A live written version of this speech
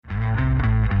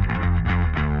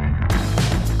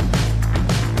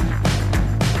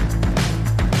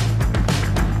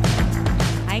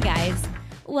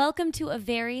welcome to a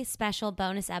very special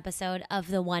bonus episode of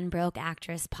the One Broke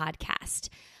Actress podcast.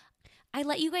 I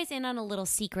let you guys in on a little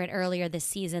secret earlier this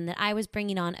season that I was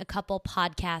bringing on a couple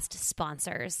podcast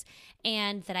sponsors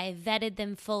and that I vetted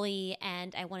them fully,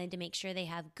 and I wanted to make sure they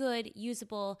have good,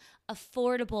 usable,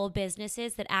 affordable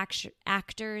businesses that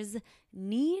actors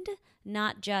need,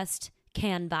 not just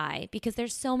can buy, because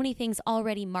there's so many things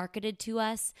already marketed to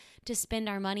us to spend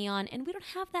our money on, and we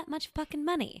don't have that much fucking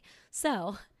money.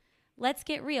 So let's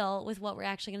get real with what we're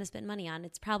actually going to spend money on.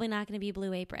 It's probably not going to be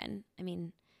Blue Apron. I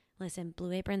mean, listen,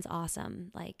 Blue Apron's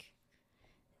awesome. Like,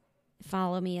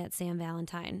 follow me at Sam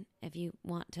Valentine if you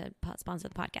want to sponsor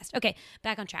the podcast. Okay,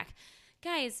 back on track.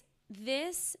 Guys,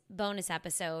 this bonus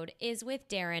episode is with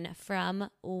Darren from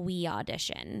We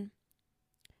Audition.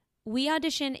 We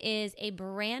Audition is a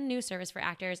brand new service for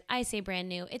actors. I say brand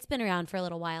new. It's been around for a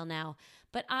little while now,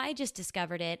 but I just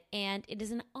discovered it, and it is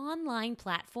an online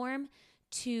platform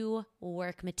to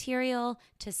work material,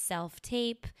 to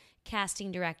self-tape.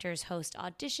 Casting directors host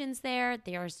auditions there.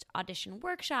 There's audition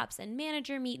workshops and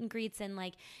manager meet and greets, and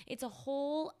it's a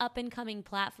whole up-and-coming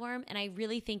platform, and I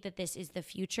really think that this is the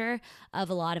future of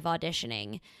a lot of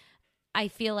auditioning. I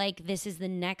feel like this is the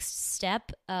next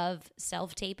step of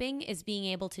self-taping, is being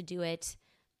able to do it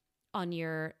on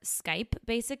your Skype,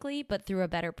 basically, but through a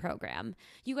better program.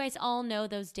 You guys all know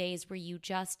those days where you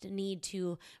just need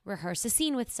to rehearse a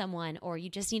scene with someone, or you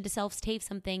just need to self-tape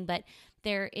something, but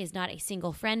there is not a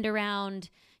single friend around.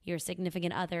 Your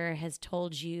significant other has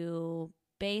told you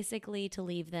basically to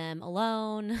leave them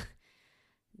alone.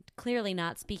 Clearly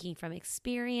not speaking from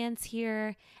experience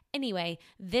here. Anyway,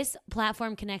 this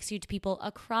platform connects you to people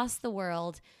across the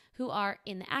world who are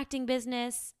in the acting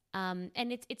business, and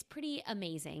it's pretty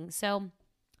amazing. So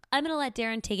I'm going to let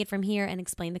Darren take it from here and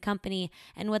explain the company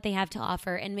and what they have to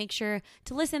offer, and make sure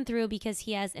to listen through because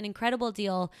he has an incredible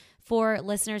deal for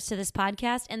listeners to this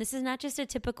podcast. And this is not just a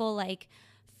typical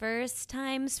first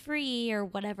times free or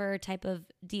whatever type of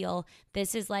deal.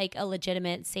 This is a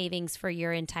legitimate savings for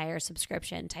your entire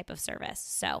subscription type of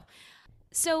service.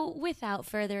 So without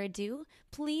further ado,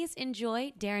 please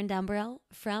enjoy Darren Dumbrell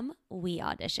from We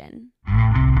Audition.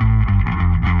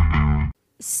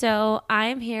 So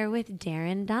I'm here with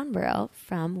Darren Dumbrell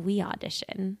from We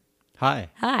Audition. Hi.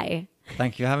 Hi.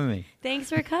 Thank you for having me. Thanks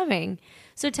for coming.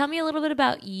 So tell me a little bit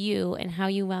about you and how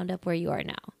you wound up where you are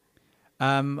now.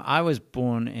 I was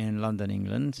born in London,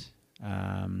 England,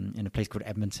 in a place called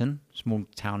Edmonton, small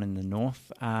town in the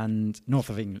north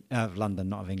of London,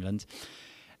 not of England.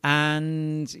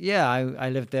 And yeah, I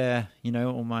lived there,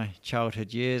 all my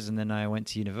childhood years, and then I went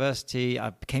to university. I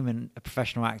became a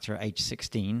professional actor at age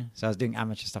 16. So I was doing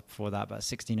amateur stuff before that, but at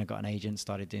 16 I got an agent,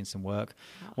 started doing some work.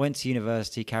 Wow. Went to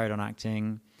university, carried on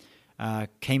acting,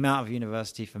 came out of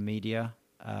university for media,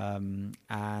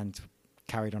 and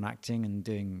carried on acting and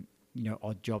doing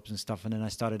odd jobs and stuff. And then I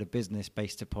started a business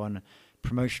based upon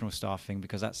promotional staffing,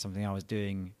 because that's something I was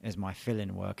doing as my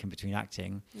fill-in work in between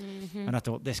acting. Mm-hmm. And I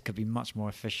thought this could be much more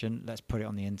efficient. Let's put it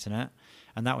on the internet.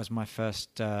 And that was my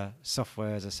first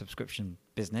software as a subscription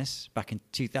business back in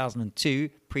 2002,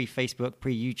 pre-Facebook,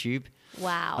 pre-YouTube.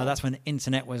 Wow. That's when the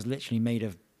internet was literally made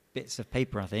of bits of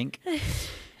paper, I think.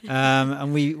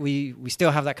 And we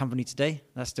still have that company today.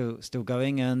 That's still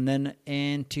going. And then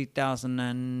in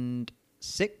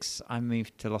 2006, I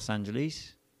moved to Los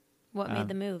Angeles. What made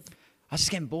the move? I was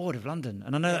just getting bored of London.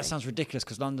 And I know that sounds ridiculous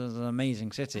because London's an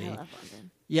amazing city. I love London.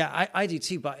 Yeah, I do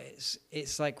too. But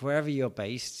it's like wherever you're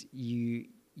based, you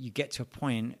get to a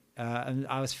point, and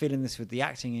I was feeling this with the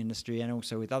acting industry and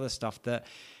also with other stuff, that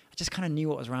I just kind of knew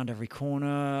what was around every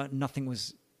corner. Nothing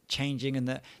was changing.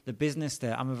 And the business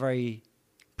there, I'm a very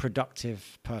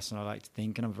productive person, I like to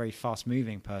think, and I'm a very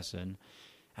fast-moving person.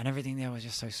 And everything there was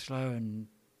just so slow and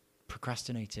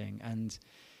procrastinating. And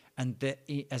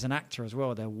as an actor as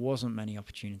well, there wasn't many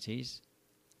opportunities.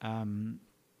 And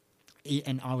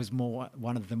I was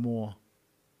one of the more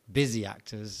busy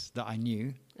actors that I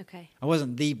knew. Okay. I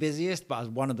wasn't the busiest, but I was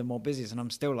one of the more busiest. And I'm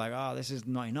still like, this is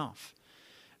not enough.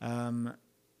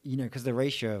 Because the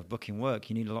ratio of booking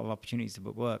work, you need a lot of opportunities to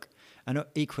book work. And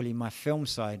equally, my film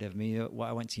side of me, what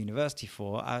I went to university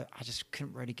for, I just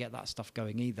couldn't really get that stuff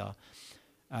going either.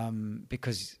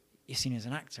 Because you're seen as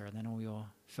an actor, and then all your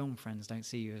film friends don't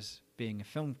see you as being a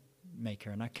filmmaker.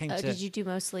 And I came to... Did you do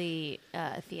mostly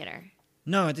theater?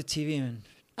 No, I did TV and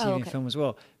and film as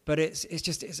well. But it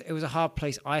was a hard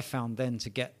place I found then to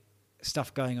get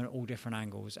stuff going on all different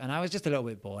angles. And I was just a little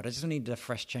bit bored. I just needed a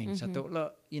fresh change. Mm-hmm. So I thought,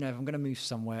 look, if I'm going to move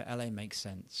somewhere, LA makes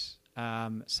sense.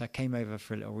 So I came over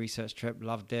for a little research trip,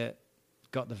 loved it,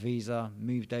 got the visa,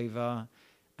 moved over.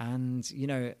 And,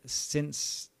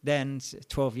 since then,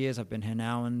 12 years I've been here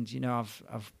now. And,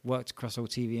 I've worked across all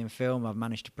TV and film. I've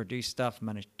managed to produce stuff,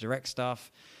 managed to direct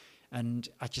stuff. And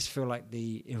I just feel like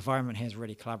the environment here is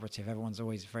really collaborative. Everyone's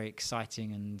always very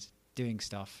exciting and doing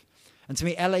stuff. And to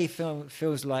me, LA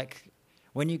feels like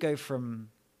when you go from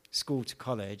school to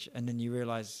college and then you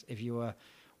realize if you were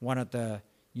one of the,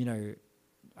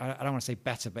 I don't want to say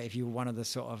better, but if you were one of the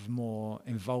sort of more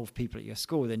involved people at your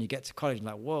school, then you get to college and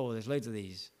like, whoa, there's loads of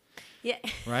these. Yeah.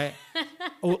 Right?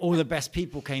 all the best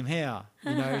people came here,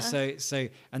 so,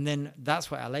 and then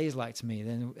that's what LA is like to me.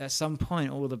 Then at some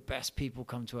point, all the best people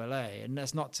come to LA, and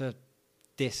that's not to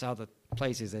diss other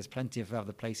places. There's plenty of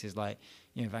other places like,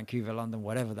 Vancouver, London,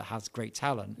 whatever, that has great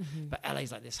talent. Mm-hmm. But LA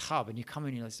is like this hub, and you come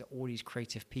in, there's all these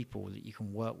creative people that you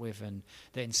can work with and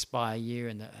that inspire you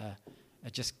and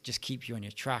that just keep you on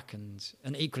your track. And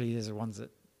equally, there's the ones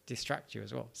that distract you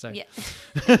as well. So yeah.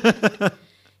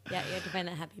 Yeah, you have to find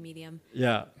that happy medium.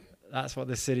 Yeah, that's what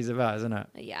this city's about, isn't it?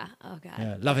 Yeah. Oh, God.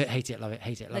 Yeah. Love it, hate it, love it,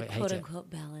 hate it, love it, hate it. The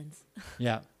quote-unquote balance.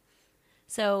 Yeah.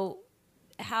 So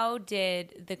how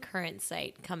did the current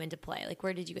site come into play? Like,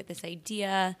 where did you get this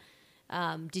idea?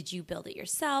 Did you build it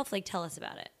yourself? Like, tell us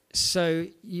about it. So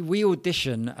We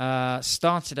Audition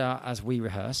started out as We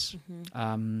Rehearse.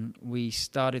 Mm-hmm. We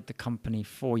started the company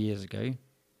 4 years ago.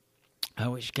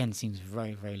 Which again seems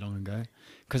very, very long ago,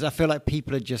 because I feel like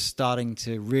people are just starting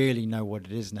to really know what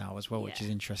it is now as well, which is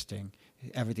interesting.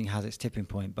 Everything has its tipping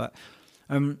point. But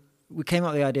we came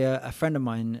up with the idea, a friend of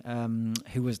mine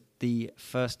who was the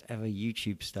first ever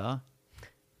YouTube star.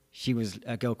 She was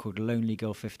a girl called Lonely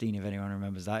Girl 15, if anyone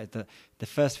remembers that. The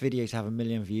first video to have 1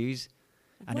 million views,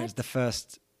 and it was the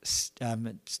first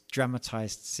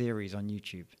dramatized series on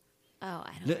YouTube. Oh,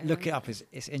 I don't look it up.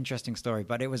 It's an interesting story,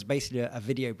 but it was basically a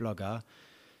video blogger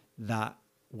that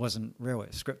wasn't real. It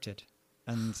was scripted,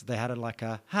 and they had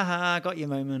haha, got your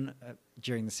moment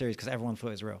during the series because everyone thought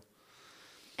it was real.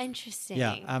 Interesting.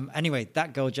 Yeah. Anyway,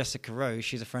 that girl Jessica Rose,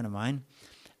 she's a friend of mine,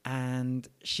 and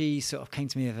she sort of came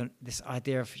to me with this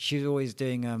idea of she was always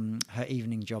doing her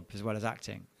evening job as well as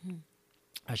acting.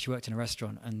 She worked in a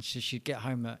restaurant, and she'd get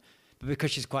home but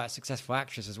because she's quite a successful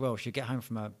actress as well, she'd get home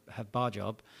from her bar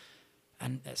job.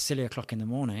 And at silly o'clock in the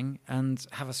morning, and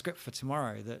have a script for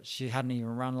tomorrow that she hadn't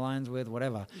even run lines with,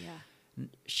 whatever. Yeah.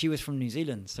 She was from New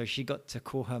Zealand, so she got to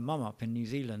call her mum up in New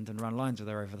Zealand and run lines with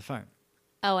her over the phone.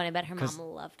 Oh, and I bet her mom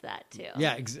loved that too.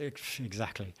 Yeah,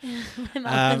 exactly. My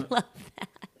mom would love that.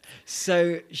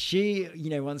 So she,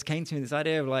 once came to me this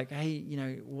idea of like, hey,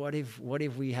 what if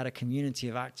we had a community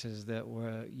of actors that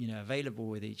were, available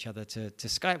with each other to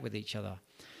Skype with each other,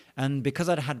 and because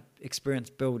I'd had experience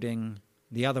building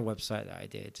the other website that I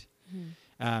did,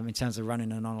 in terms of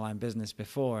running an online business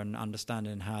before and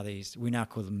understanding how we now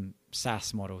call them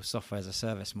SaaS models, software as a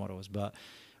service models, but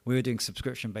we were doing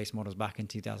subscription-based models back in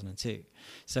 2002.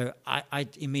 So I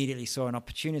immediately saw an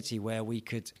opportunity where we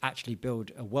could actually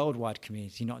build a worldwide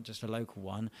community, not just a local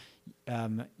one,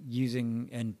 using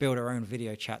and build our own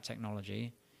video chat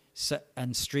technology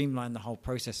and streamline the whole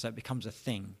process so it becomes a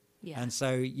thing. Yeah. And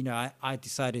so, I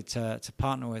decided to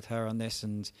partner with her on this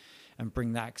and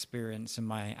bring that experience and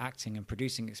my acting and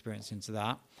producing experience into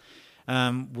that.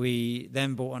 We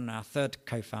then brought on our third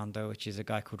co-founder, which is a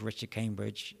guy called Richard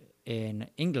Cambridge in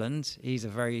England. He's a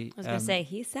very... I was going to say,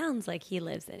 he sounds like he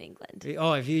lives in England.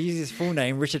 Oh, if you use his full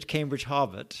name, Richard Cambridge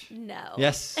Harvard. No.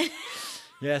 Yes.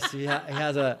 Yes, he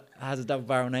has a double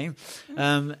barrel name.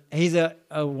 He's a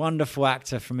wonderful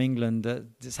actor from England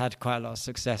that's had quite a lot of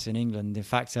success in England. In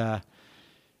fact,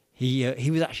 he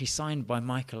was actually signed by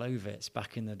Michael Ovitz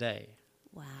back in the day.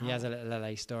 Wow. He has a little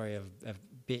LA story of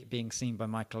being seen by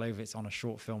Michael Ovitz on a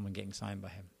short film and getting signed by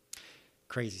him.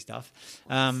 Crazy stuff.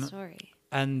 Story.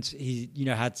 And he,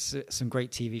 had some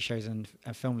great TV shows and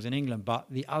films in England. But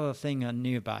the other thing I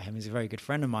knew about him, he's a very good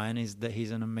friend of mine, is that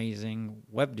he's an amazing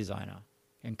web designer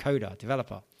and coder,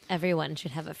 developer. Everyone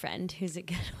should have a friend who's a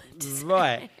good web designer.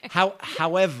 Right.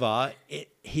 However,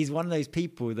 he's one of those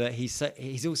people that he's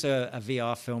also a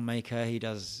VR filmmaker. He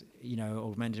does,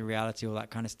 augmented reality, all that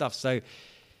kind of stuff. So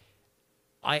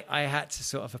I had to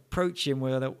sort of approach him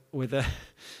with a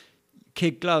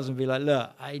kid gloves and be like, look,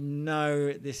 I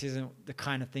know this isn't the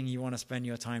kind of thing you want to spend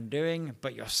your time doing,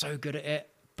 but you're so good at it,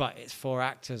 but it's for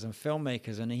actors and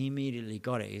filmmakers. And he immediately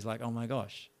got it. He's like, oh my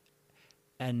gosh.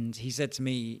 And he said to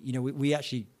me, we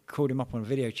actually called him up on a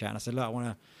video chat and I said, look, I want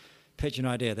to pitch an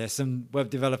idea. There's some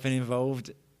web developing involved,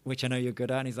 which I know you're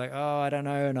good at. And he's like, oh, I don't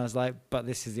know. And I was like, but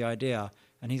this is the idea.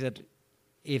 And he said,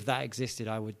 if that existed,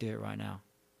 I would do it right now.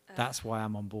 That's why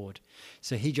I'm on board.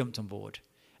 So he jumped on board.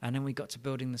 And then we got to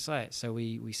building the site. So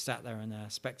we sat there and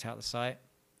spec'd out the site,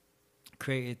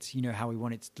 created, you know, how we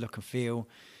wanted it to look and feel.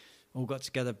 All got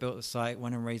together, built the site,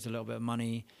 went and raised a little bit of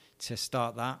money to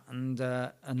start that,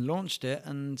 and launched it.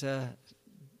 And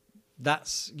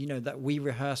that's, you know, that We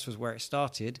Rehearse was where it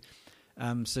started.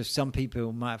 So some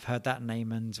people might have heard that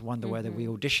name and wonder where the We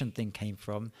Audition thing came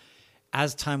from.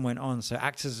 As time went on, so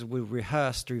actors will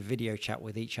rehearse through video chat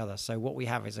with each other. So what we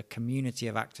have is a community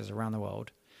of actors around the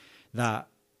world that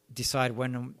decide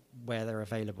when and where they're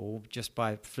available just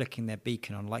by flicking their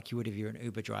beacon on, like you would if you're an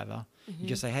Uber driver. You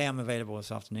just say, hey, I'm available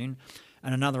this afternoon.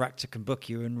 And another actor can book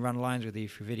you and run lines with you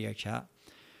through video chat.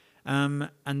 And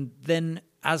then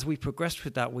as we progressed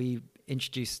with that, we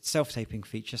introduced self-taping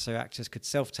feature, so actors could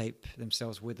self-tape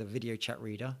themselves with a video chat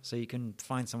reader. So you can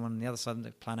find someone on the other side of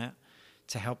the planet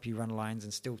to help you run lines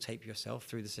and still tape yourself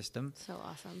through the system. So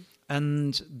awesome.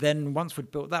 And then once we'd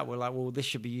built that, we're like, well, this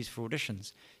should be used for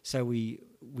auditions. So we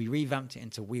revamped it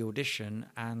into We Audition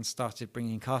and started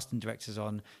bringing casting directors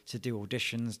on to do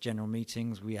auditions, general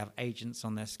meetings. We have agents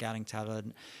on there scouting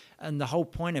talent. And the whole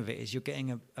point of it is you're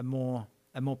getting a more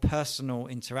personal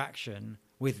interaction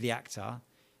with the actor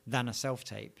than a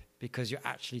self-tape, because you're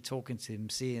actually talking to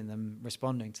them, seeing them,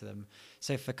 responding to them.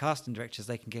 So for casting directors,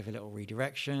 they can give a little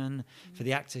redirection. For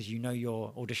the actors, you know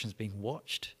your audition's being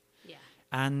watched. Yeah.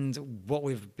 And what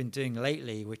we've been doing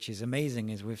lately, which is amazing,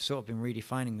 is we've sort of been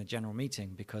redefining the general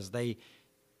meeting, because they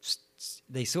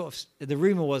sort of, the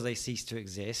rumor was they ceased to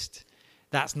exist.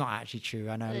 That's not actually true.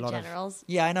 I know The generals?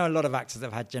 I know a lot of actors that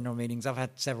have had general meetings. I've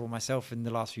had several myself in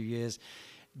the last few years.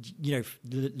 You know,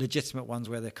 legitimate ones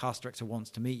where the cast director wants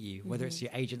to meet you, whether it's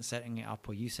your agent setting it up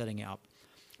or you setting it up.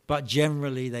 But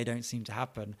generally, they don't seem to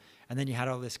happen. And then you had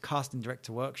all this casting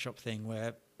director workshop thing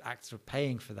where actors were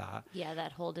paying for that. Yeah,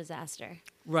 that whole disaster.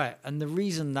 Right. And the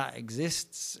reason that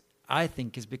exists, I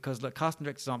think, is because, look, casting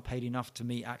directors aren't paid enough to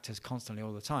meet actors constantly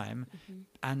all the time.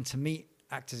 And to meet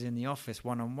actors in the office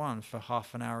one-on-one for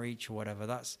half an hour each or whatever,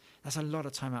 that's a lot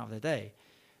of time out of their day.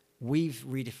 We've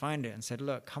redefined it and said,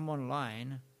 look, come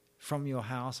online from your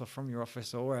house or from your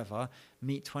office or wherever,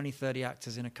 meet 20, 30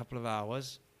 actors in a couple of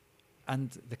hours. And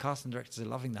the casting directors are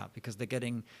loving that, because they're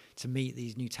getting to meet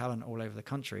these new talent all over the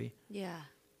country. Yeah.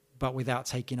 But without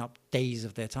taking up days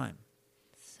of their time.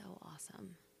 So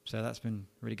awesome. So that's been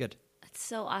really good. It's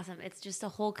so awesome. It's just a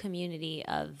whole community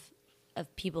of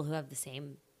people who have the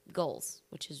same goals,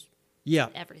 which is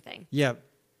everything. Yeah.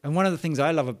 And one of the things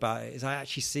I love about it is I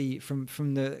actually see from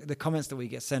the comments that we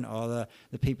get sent, or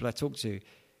the people I talk to,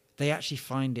 they actually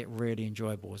find it really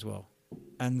enjoyable as well.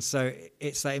 And so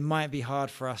it's like, it might be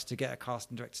hard for us to get a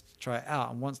casting director to try it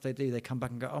out. And once they do, they come back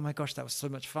and go, oh my gosh, that was so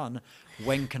much fun.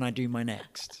 When can I do my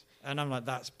next? And I'm like,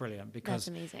 that's brilliant, because that's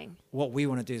amazing. What we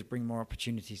want to do is bring more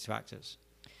opportunities to actors.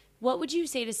 What would you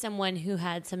say to someone who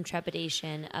had some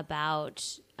trepidation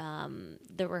about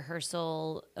the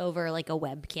rehearsal over like a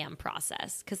webcam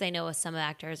process? Because I know some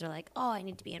actors are like, oh, I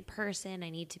need to be in person. I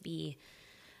need to be,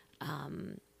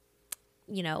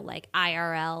 you know, like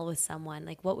IRL with someone.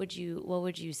 Like, what would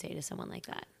you say to someone like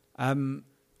that? I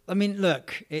mean,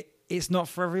 look, it's not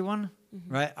for everyone,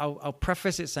 right? I'll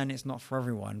preface it saying it's not for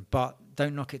everyone, but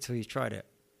don't knock it till you've tried it.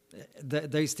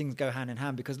 Those things go hand in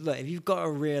hand, because look, if you've got a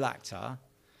real actor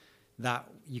that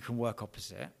you can work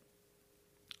opposite.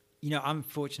 You know, I'm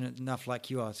fortunate enough,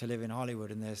 like you are, to live in Hollywood,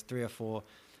 and there's 3 or 4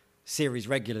 series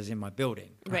regulars in my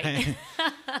building. Right.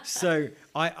 So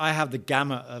I have the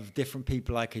gamut of different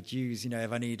people I could use. You know,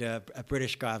 if I need a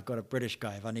British guy, I've got a British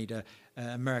guy. If I need an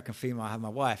American female, I have my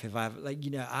wife. If I have, like,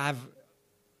 you know, I have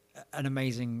an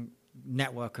amazing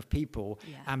network of people.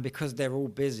 Yeah. And because they're all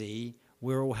busy,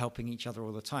 we're all helping each other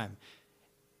all the time.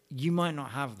 You might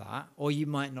not have that, or you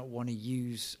might not want to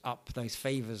use up those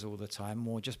favors all the time,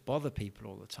 or just bother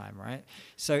people all the time, right?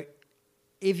 So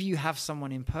if you have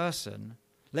someone in person,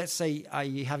 let's say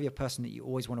you have your person that you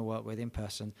always want to work with in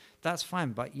person, that's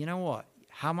fine. But you know what?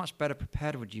 How much better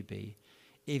prepared would you be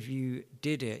if you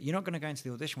did it? You're not going to go into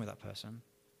the audition with that person.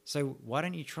 So why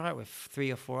don't you try it with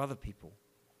 3 or 4 other people,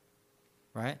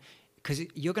 right? Because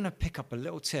you're going to pick up a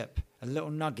little tip, a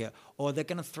little nugget, or they're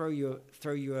going to throw you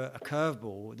a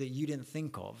curveball that you didn't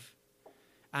think of.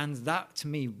 And that, to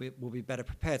me, will be better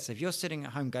prepared. So if you're sitting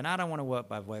at home going, I don't want to work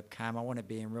by webcam, I want to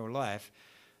be in real life,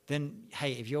 then,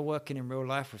 hey, if you're working in real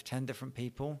life with 10 different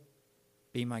people,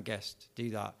 be my guest.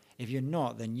 Do that. If you're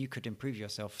not, then you could improve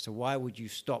yourself. So why would you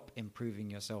stop improving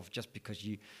yourself just because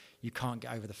you can't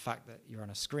get over the fact that you're on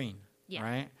a screen,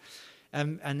 right?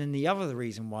 And then the other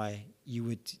reason why you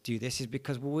would do this is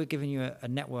because, well, we're giving you a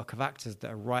network of actors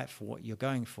that are right for what you're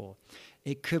going for.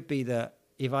 It could be that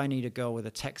if I need a girl with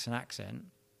a Texan accent,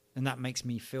 and that makes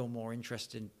me feel more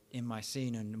interested in my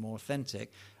scene and more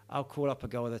authentic, I'll call up a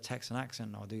girl with a Texan accent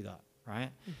and I'll do that, right?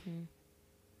 Mm-hmm.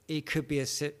 it could be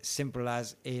as simple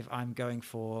as if I'm going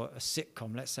for a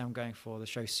sitcom. Let's say I'm going for the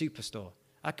show Superstore.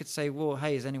 I could say, well,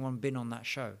 hey, has anyone been on that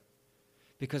show?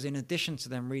 Because in addition to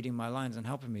them reading my lines and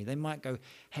helping me, they might go,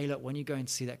 hey, look, when you go and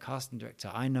see that casting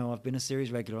director, I know I've been a series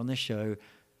regular on this show.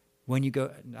 When you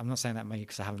go, I'm not saying that maybe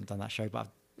because I haven't done that show, but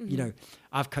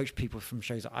I've coached people from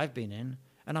shows that I've been in,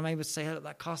 and I'm able to say, hey, look,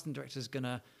 that casting director is going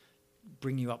to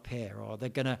bring you up here, or they're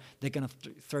gonna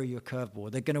throw you a curveball.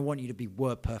 They're gonna want you to be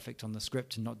word perfect on the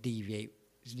script and not deviate.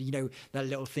 That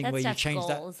little thing where you change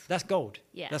gold. That's gold.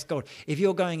 Yeah, that's gold. If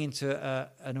you're going into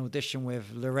an audition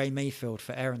with Lorraine Mayfield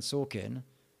for Aaron Sorkin,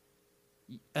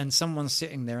 and someone's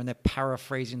sitting there and they're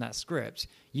paraphrasing that script,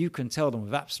 you can tell them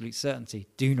with absolute certainty,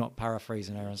 do not paraphrase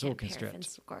an Aaron Sorkin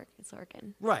script.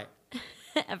 Sorkin. Right.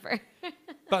 Ever.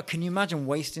 But can you imagine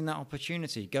wasting that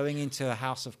opportunity, going into a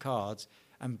house of cards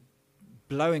and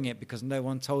blowing it because no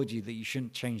one told you that you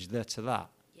shouldn't change the to that?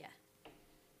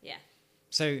 Yeah.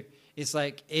 So it's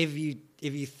like if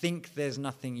you think there's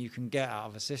nothing you can get out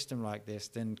of a system like this,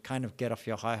 then kind of get off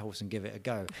your high horse and give it a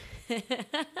go.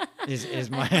 is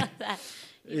my I love that.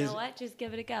 You know what? Just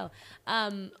give it a go.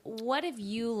 What have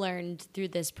you learned through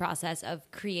this process of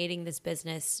creating this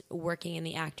business, working in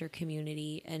the actor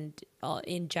community, and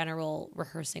in general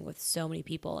rehearsing with so many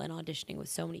people and auditioning with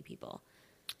so many people?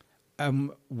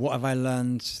 What have I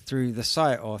learned through the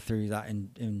site or through that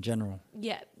in general?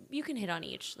 Yeah, you can hit on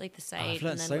each, like the site. I've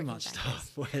learned and then so much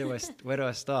stuff. Where do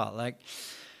I start? Like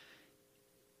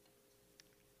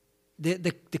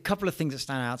the couple of things that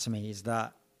stand out to me is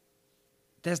that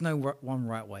there's no one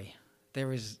right way.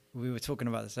 There is. We were talking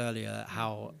about this earlier.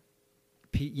 How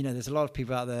there's a lot of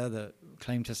people out there that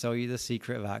claim to sell you the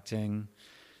secret of acting.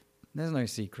 There's no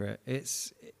secret.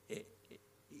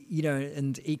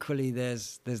 And equally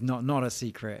there's not a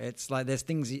secret. It's like there's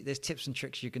tips and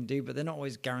tricks you can do, but they're not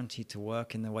always guaranteed to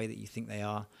work in the way that you think they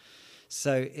are.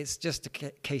 So it's just a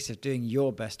case of doing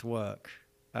your best work.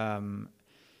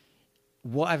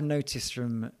 What I've noticed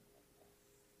from,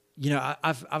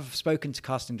 I've spoken to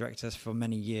casting directors for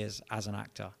many years as an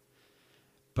actor,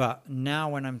 but now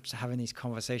when I'm having these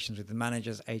conversations with the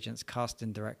managers, agents,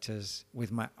 casting directors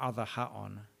with my other hat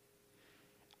on,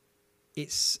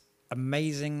 it's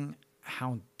amazing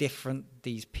how different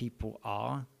these people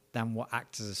are than what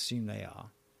actors assume they are.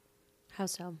 How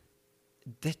so?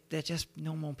 They're just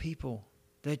normal people.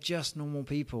 They're just normal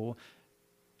people.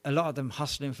 A lot of them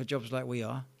hustling for jobs like we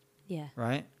are. Yeah.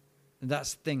 Right? And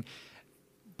that's the thing.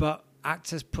 But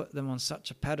actors put them on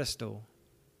such a pedestal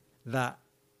that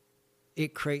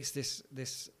it creates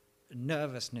this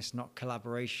nervousness, not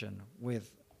collaboration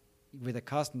with a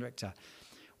casting director.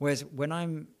 Whereas when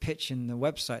I'm pitching the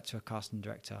website to a casting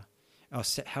director or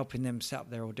helping them set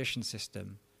up their audition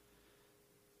system,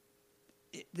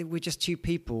 we're just two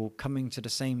people coming to the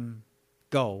same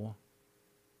goal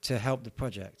to help the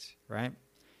project, right?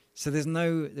 So there's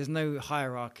no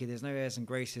hierarchy, there's no airs and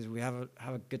graces. We have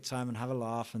a good time and have a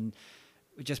laugh, and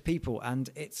we're just people. And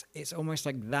it's almost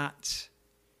like that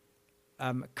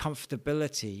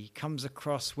comfortability comes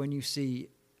across when you see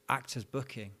actors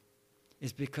booking.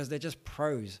 Is because they're just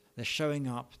pros. They're showing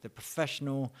up, they're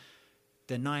professional,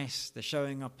 they're nice, they're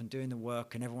showing up and doing the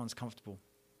work, and everyone's comfortable.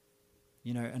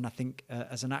 And I think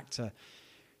as an actor,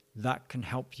 that can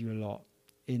help you a lot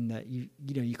in that you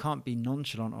can't be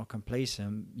nonchalant or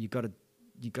complacent. You got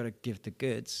to give the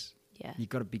goods. Yeah. You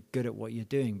got to be good at what you're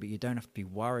doing, but you don't have to be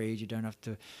worried. You don't have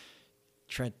to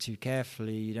tread too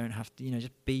carefully. You don't have to,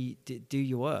 just do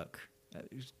your work.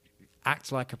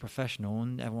 Act like a professional,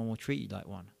 and everyone will treat you like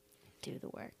one. Do the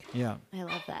work. Yeah. I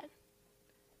love that.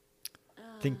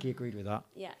 I think he agreed with that.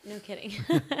 Yeah, no kidding.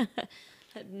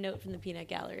 A note from the Peanut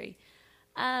Gallery.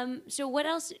 So what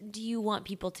else do you want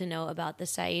people to know about the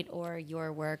site or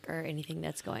your work or anything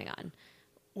that's going on?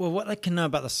 Well, what they can know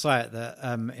about the site that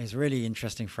is really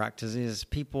interesting for actors is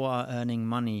people are earning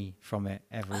money from it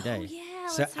every day. Oh, yeah.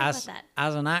 So Let's talk about that.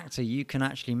 As an actor, you can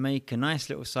actually make a nice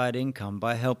little side income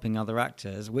by helping other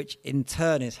actors, which in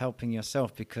turn is helping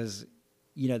yourself because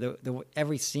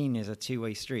every scene is a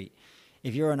two-way street.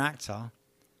 If you're an actor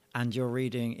and you're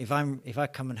reading, if I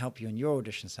come and help you in your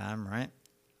audition, Sam, right,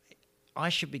 I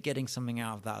should be getting something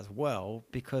out of that as well,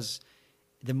 because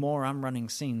the more I'm running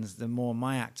scenes, the more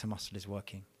my actor muscle is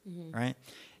working, right?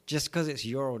 Just because it's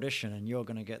your audition and you're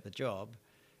going to get the job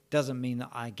doesn't mean that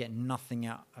I get nothing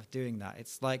out of doing that.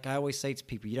 It's like I always say to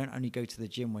people, you don't only go to the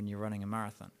gym when you're running a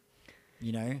marathon,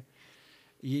 You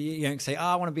don't say,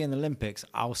 I want to be in the Olympics,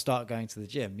 I'll start going to the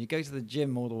gym. You go to the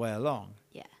gym all the way along.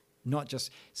 Yeah. Not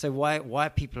just... So why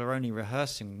people are only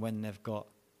rehearsing when they've got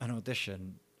an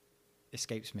audition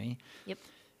escapes me. Yep.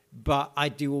 But I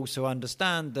do also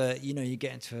understand that, you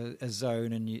get into a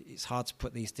zone and it's hard to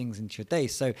put these things into your day.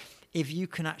 So if you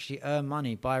can actually earn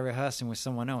money by rehearsing with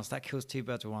someone else, that kills two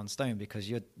birds with one stone, because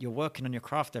you're working on your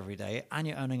craft every day and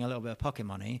you're earning a little bit of pocket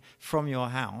money from your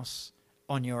house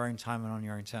on your own time and on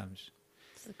your own terms.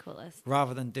 It's the coolest.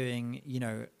 Rather than doing,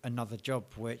 another job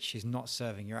which is not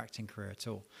serving your acting career at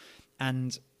all.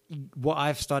 And what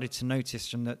I've started to notice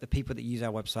from the people that use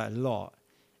our website a lot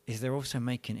is they're also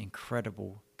making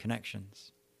incredible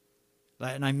connections.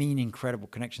 And I mean incredible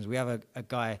connections. We have a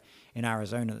guy in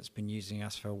Arizona that's been using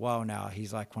us for a while now.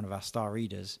 He's like one of our star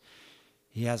readers.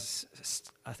 His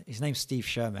name's Steve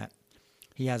Shermet.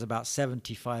 He has about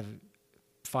 75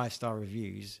 5-star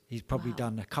reviews. He's probably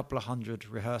done a couple of hundred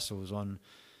rehearsals on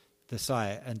the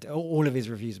site, and all of his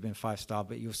reviews have been 5-star,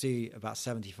 but you'll see about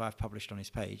 75 published on his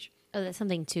page. Oh, that's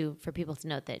something too for people to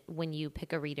note, that when you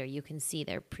pick a reader, you can see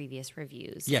their previous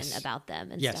reviews yes. and about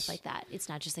them and yes. stuff like that. It's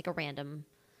not just like a random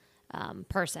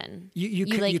person. But you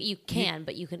agree to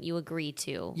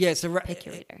pick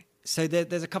your reader. So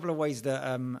there's a couple of ways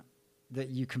that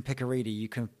you can pick a reader. You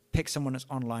can pick someone that's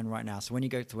online right now. So when you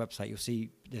go to the website, you'll see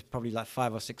there's probably like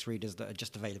 5 or 6 readers that are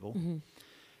just available.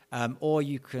 Mm-hmm. Or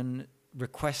you can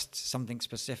request something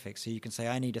specific. So you can say,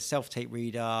 I need a self-tape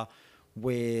reader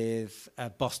with a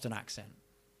Boston accent.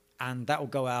 And that will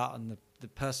go out, and the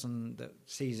person that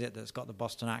sees it that's got the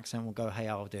Boston accent will go, hey,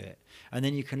 I'll do it. And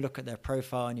then you can look at their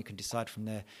profile and you can decide from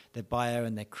their bio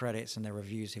and their credits and their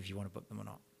reviews if you want to book them or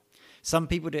not. Some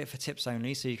people do it for tips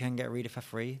only, so you can get a reader for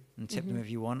free and tip them if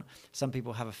you want. Some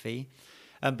people have a fee.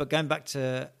 But going back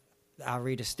to our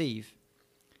reader, Steve,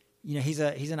 he's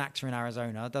an actor in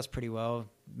Arizona, does pretty well,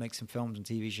 makes some films and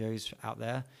TV shows out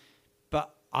there.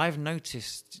 But I've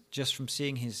noticed just from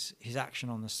seeing his action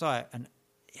on the site, and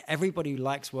everybody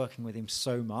likes working with him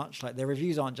so much. Like, their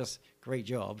reviews aren't just great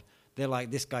job. They're like,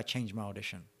 this guy changed my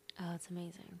audition. Oh, it's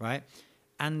amazing. Right?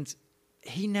 And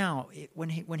he now, when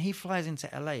he flies into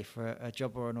LA for a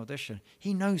job or an audition,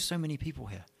 he knows so many people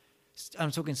here.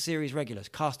 I'm talking series regulars,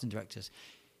 casting directors.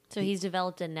 So he's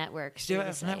developed a network. He's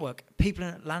developed a network. People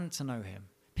in Atlanta know him.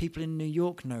 People in New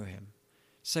York know him.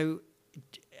 So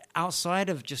outside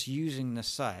of just using the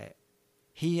site,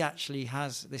 he actually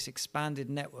has this expanded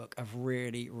network of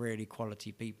really, really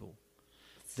quality people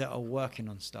that are working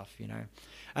on stuff,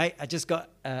 I just got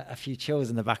a few chills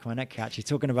in the back of my neck actually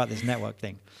talking about this network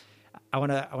thing. I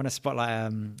want to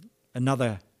spotlight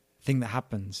another thing that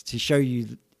happens to show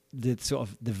you the sort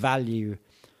of the value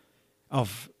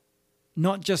of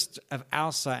not just of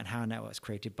our site and how a network's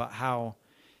created, but how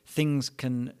things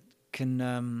can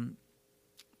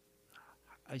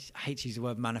I hate to use the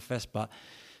word manifest, but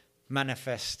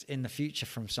manifest in the future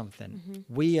from something.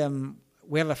 Mm-hmm.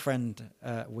 We have a friend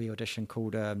we audition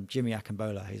called Jimmy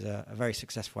Akimbola. He's a very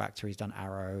successful actor. He's done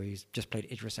Arrow. He's just played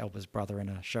Idris Elba's brother in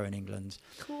a show in England.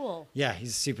 Cool. Yeah, he's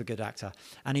a super good actor.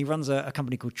 And he runs a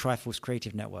company called Triforce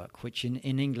Creative Network, which in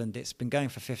England, it's been going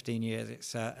for 15 years.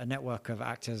 It's a network of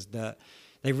actors that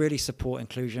they really support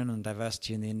inclusion and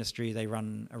diversity in the industry. They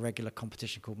run a regular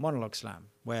competition called Monologue Slam,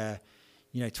 where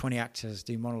 20 actors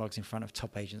do monologues in front of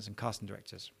top agents and casting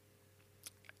directors.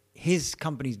 His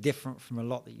company's different from a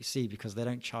lot that you see because they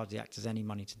don't charge the actors any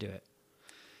money to do it.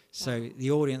 So wow.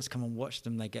 The audience come and watch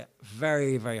them. They get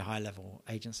very, very high level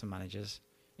agents and managers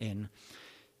in.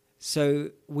 So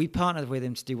we partnered with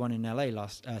him to do one in LA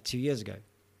 2 years ago.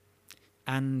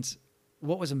 And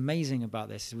what was amazing about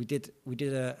this is we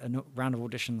did a round of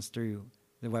auditions through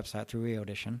the website, through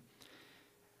eAudition.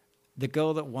 The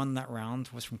girl that won that round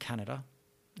was from Canada,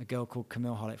 a girl called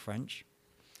Camille Hollett-French.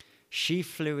 She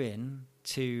flew in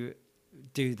to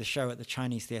do the show at the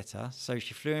Chinese Theatre. So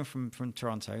she flew in from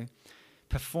Toronto,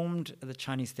 performed at the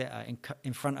Chinese Theatre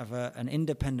in front of an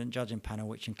independent judging panel,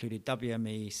 which included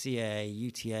WME, CAA,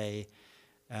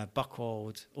 UTA,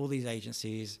 Buchwald, all these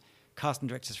agencies, casting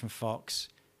directors from Fox.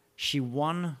 She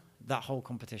won that whole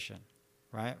competition,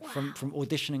 right? Wow. From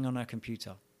auditioning on her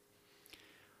computer.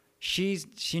 She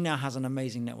now has an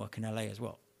amazing network in LA as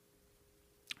well.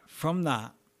 From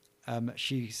that,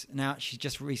 she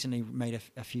just recently made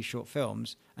a few short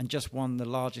films and just won the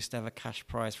largest ever cash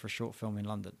prize for a short film in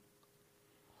London.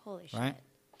 Holy shit. Right?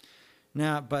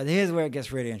 Now, but here's where it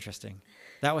gets really interesting.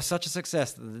 That was such a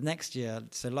success that the next year,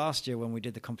 so last year when we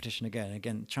did the competition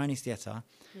again, Chinese Theatre,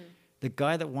 the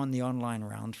guy that won the online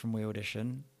round from We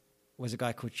Audition was a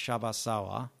guy called Shabaz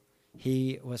Sawa.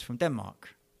 He was from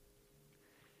Denmark.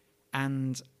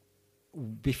 And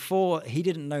he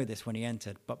didn't know this when he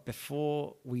entered, but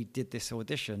before we did this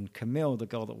audition, Camille, the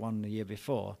girl that won the year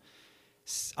before,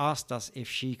 asked us if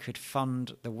she could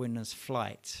fund the winner's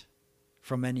flight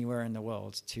from anywhere in the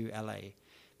world to LA,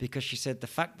 because she said the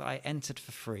fact that I entered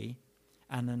for free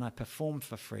and then I performed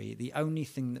for free, the only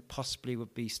thing that possibly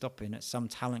would be stopping at some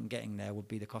talent getting there would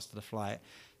be the cost of the flight.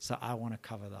 So I want to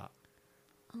cover that.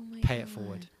 Oh my Pay God. it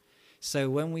forward. So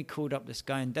when we called up this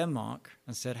guy in Denmark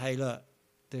and said, hey, look,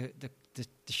 the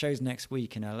show's next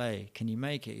week in LA, can you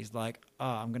make it? He's like,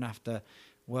 I'm going to have to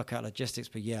work out logistics,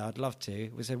 but yeah, I'd love to.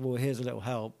 We said, well, here's a little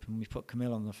help. And we put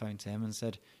Camille on the phone to him and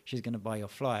said, she's going to buy your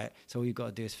flight. So all you've got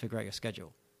to do is figure out your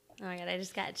schedule. Oh my God, I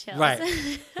just got chills.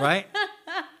 Right. Right?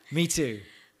 Me too.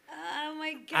 Oh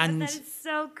my God, And- that is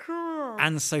so cool.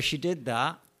 And so she did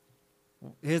that.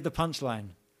 Here's the punchline.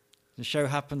 The show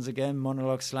happens again,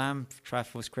 Monologue Slam,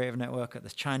 Triforce Creative Network at the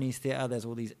Chinese Theatre. There's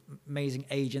all these amazing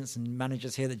agents and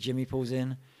managers here that Jimmy pulls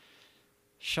in.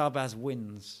 Shahbaz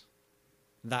wins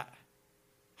that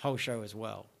whole show as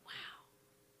well. Wow.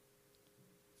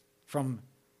 From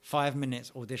 5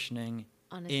 minutes auditioning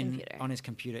On his computer. on his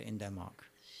computer in Denmark,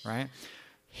 right?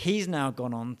 He's now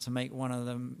gone on to make one of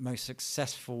the most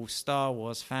successful Star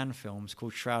Wars fan films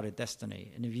called Shrouded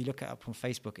Destiny. And if you look it up on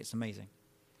Facebook, it's amazing.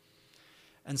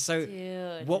 And so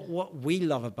Dude. what we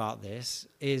love about this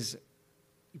is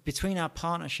between our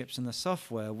partnerships and the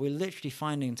software, we're literally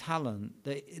finding talent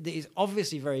that is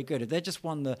obviously very good. They just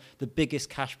won the biggest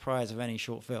cash prize of any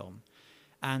short film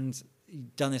and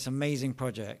done this amazing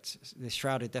project, this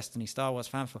Shrouded Destiny Star Wars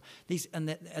fan film.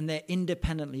 They're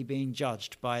independently being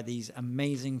judged by these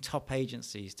amazing top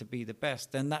agencies to be the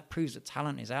best. Then that proves that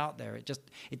talent is out there.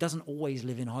 It doesn't always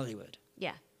live in Hollywood.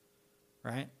 Yeah.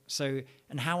 Right? So,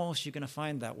 and how else are you going to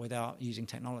find that without using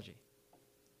technology?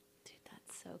 Dude,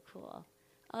 that's so cool.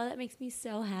 Oh, that makes me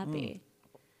so happy.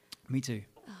 Me too. Me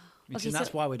Okay, too. And that's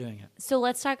so- why we're doing it. So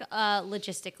let's talk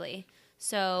logistically.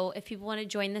 So if people want to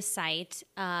join the site,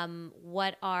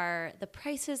 what are the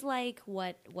prices like?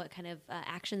 What kind of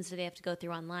actions do they have to go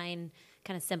through online?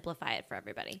 Kind of simplify it for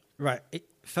everybody. Right.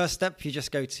 First step, you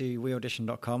just go to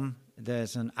weaudition.com.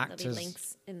 There's an There'll actors... be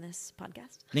links in this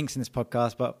podcast. Links in this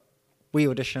podcast, but We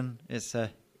Audition is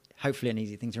hopefully an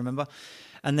easy thing to remember.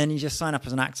 And then you just sign up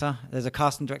as an actor. There's a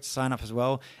casting director sign up as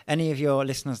well. Any of your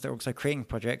listeners that are also creating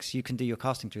projects, you can do your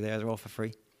casting through there as well for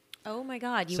free. Oh my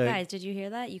God, you So- guys, did you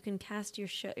hear that? You can cast your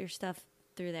stuff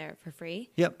through there for free.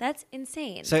 Yep. That's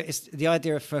insane. So it's the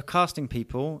idea for casting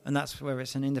people, and that's where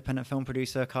it's an independent film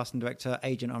producer, casting director,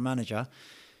 agent, or manager.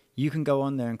 You can go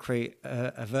on there and create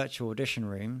a virtual audition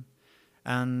room.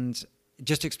 And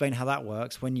just to explain how that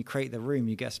works, when you create the room,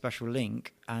 you get a special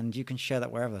link, and you can share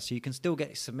that wherever. So you can still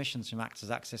get submissions from Actors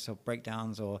Access or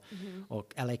Breakdowns or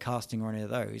LA Casting or any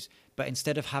of those. But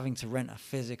instead of having to rent a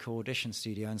physical audition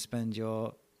studio and spend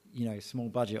your small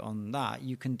budget on that,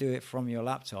 you can do it from your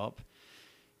laptop.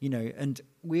 And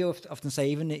we often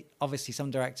say, obviously some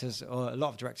directors or a lot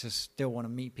of directors still want to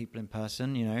meet people in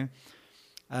person,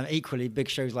 equally, big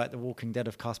shows like The Walking Dead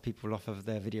have cast people off of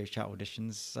their video chat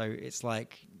auditions. So it's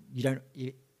like,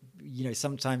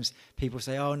 sometimes people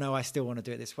say, oh no, I still want to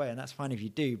do it this way. And that's fine if you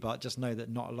do, but just know that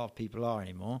not a lot of people are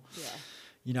anymore.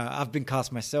 yeah, I've been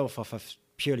cast myself off of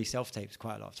purely self-tapes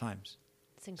quite a lot of times.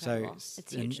 it's incredible. So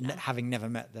It's huge now. having never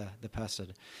met the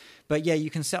person. But yeah, you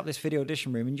can set up this video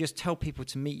audition room and just tell people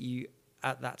to meet you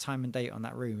at that time and date on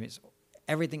that room.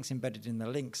 Everything's embedded in the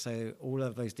link, so all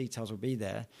of those details will be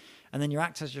there. And then your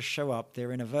actors just show up.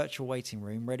 They're in a virtual waiting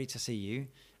room ready to see you,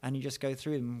 and you just go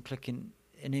through them, click in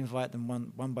and invite them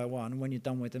one by one. When you're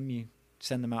done with them, you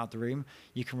send them out of the room.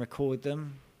 You can record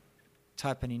them,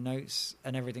 type any notes,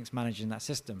 and everything's managed in that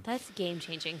system. That's game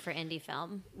changing for indie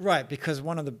film. Right, because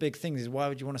one of the big things is, why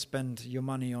would you want to spend your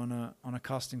money on a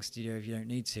casting studio if you don't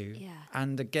need to? Yeah.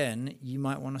 And again, you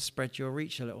might want to spread your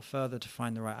reach a little further to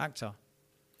find the right actor.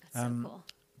 That's so cool.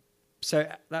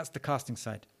 So that's the casting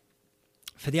side.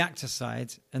 For the actor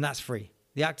side, and that's free.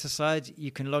 The actor side, you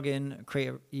can log in,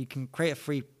 you can create a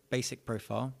free basic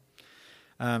profile.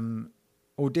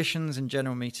 Auditions and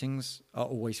general meetings are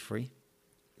always free.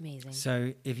 Amazing.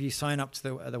 So if you sign up to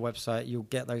the website, you'll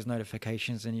get those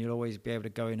notifications, and you'll always be able to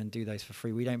go in and do those for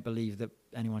free. We don't believe that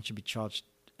anyone should be charged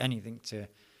anything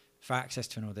for access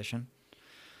to an audition.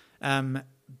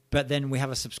 But then we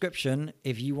have a subscription.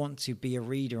 If you want to be a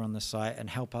reader on the site and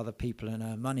help other people and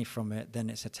earn money from it, then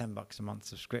it's a $10 a month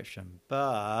subscription.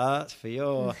 But for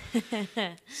your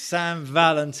Sam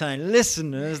Valentine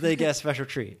listeners, they get a special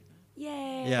treat.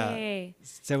 Yay. Yeah.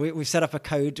 So we've set up a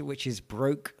code which is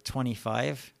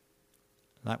BROKE25,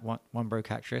 like one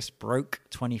broke actress,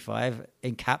 BROKE25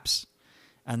 in caps.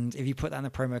 And if you put that in the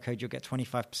promo code, you'll get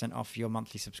 25% off your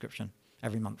monthly subscription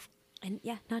every month. And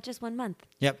yeah, not just 1 month.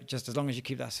 Yep, just as long as you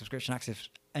keep that subscription active.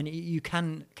 And you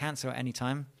can cancel at any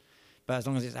time, but as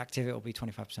long as it's active, it will be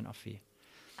 25% off for you.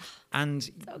 And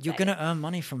you're going to earn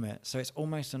money from it. So it's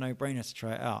almost a no-brainer to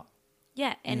try it out.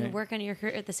 Yeah, and work on your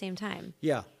career at the same time.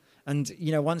 Yeah. And,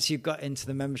 once you've got into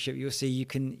the membership, you'll see you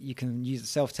can use the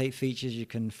self-tape features. You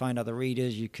can find other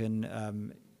readers. You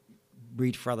can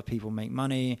read for other people, make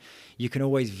money. You can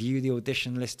always view the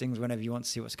audition listings whenever you want to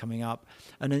see what's coming up.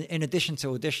 And in addition to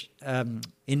auditions,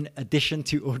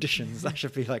 that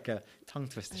should be like a tongue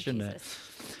twister, shouldn't it?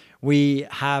 We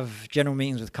have general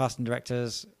meetings with casting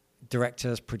directors,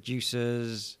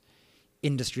 producers,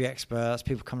 industry experts,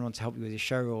 people coming on to help you with your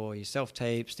show or your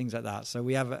self-tapes, things like that. So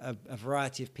we have a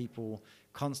variety of people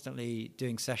constantly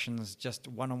doing sessions, just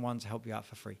one-on-one to help you out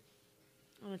for free.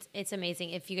 Oh, it's amazing.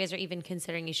 If you guys are even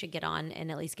considering, you should get on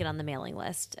and at least get on the mailing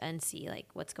list and see like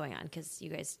what's going on, because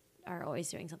you guys are always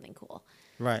doing something cool.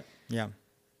 Right. Yeah.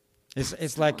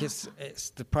 It's like it's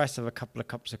the price of a couple of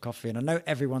cups of coffee, and I know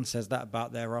everyone says that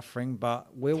about their offering,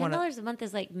 but we want $10 a month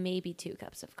is like maybe 2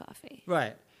 cups of coffee.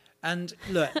 Right. And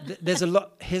look, there's a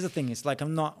lot. Here's the thing: it's like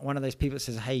I'm not one of those people that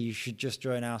says, "Hey, you should just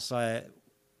join our site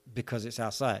because it's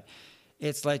our site."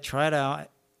 It's like, try it out.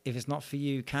 If it's not for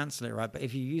you, cancel it, right? But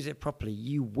if you use it properly,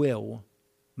 you will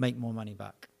make more money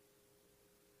back.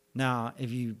 Now,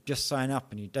 if you just sign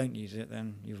up and you don't use it,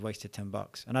 then you've wasted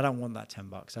 $10. And I don't want that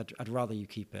 $10. I'd rather you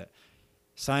keep it.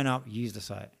 Sign up, use the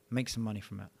site, make some money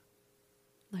from it.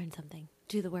 Learn something.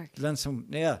 Do the work. Learn some,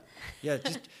 yeah.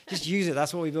 Just use it.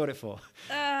 That's what we built it for.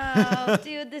 Oh,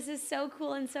 dude, this is so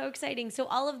cool and so exciting. So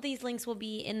all of these links will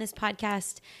be in this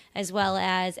podcast as well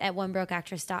as at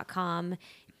onebrokeactress.com.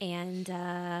 And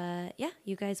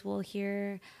you guys will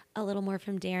hear a little more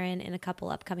from Darren in a couple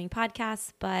upcoming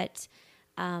podcasts. But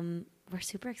we're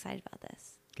super excited about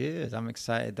this. Good. I'm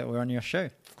excited that we're on your show.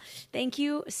 Thank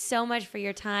you so much for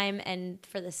your time and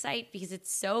for the site, because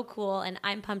it's so cool and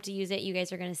I'm pumped to use it. You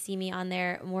guys are going to see me on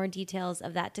there. More details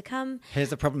of that to come. Here's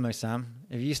the problem though, Sam.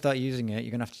 If you start using it,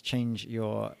 you're going to have to change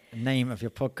your name of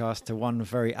your podcast to One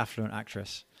Very Affluent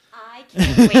Actress. I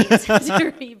can't wait to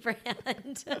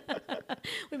rebrand.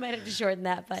 We might have to shorten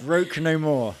that, but Broke no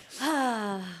more.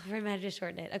 We might have to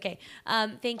shorten it. Okay.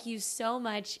 Thank you so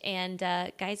much, and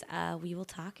guys, we will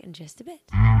talk in just a bit.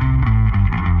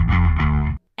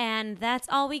 And that's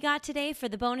all we got today for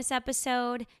the bonus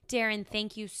episode. Darren,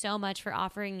 thank you so much for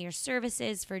offering your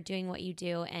services, for doing what you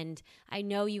do, and I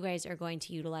know you guys are going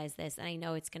to utilize this, and I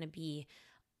know it's going to be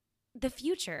the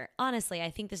future. Honestly, I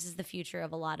think this is the future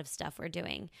of a lot of stuff we're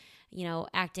doing. You know,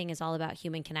 acting is all about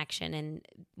human connection, and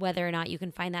whether or not you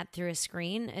can find that through a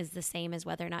screen is the same as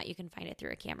whether or not you can find it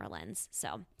through a camera lens.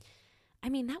 So, I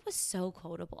mean, that was so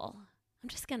quotable. I'm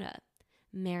just going to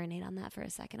marinate on that for a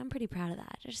second. I'm pretty proud of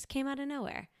that. It just came out of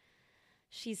nowhere.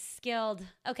 She's skilled.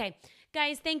 Okay,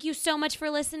 guys, thank you so much for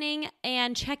listening,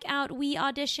 and check out We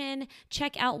Audition.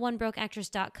 Check out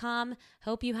onebrokeactress.com.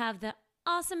 Hope you have the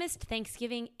awesomest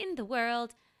Thanksgiving in the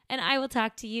world, and I will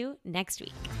talk to you next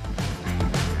week.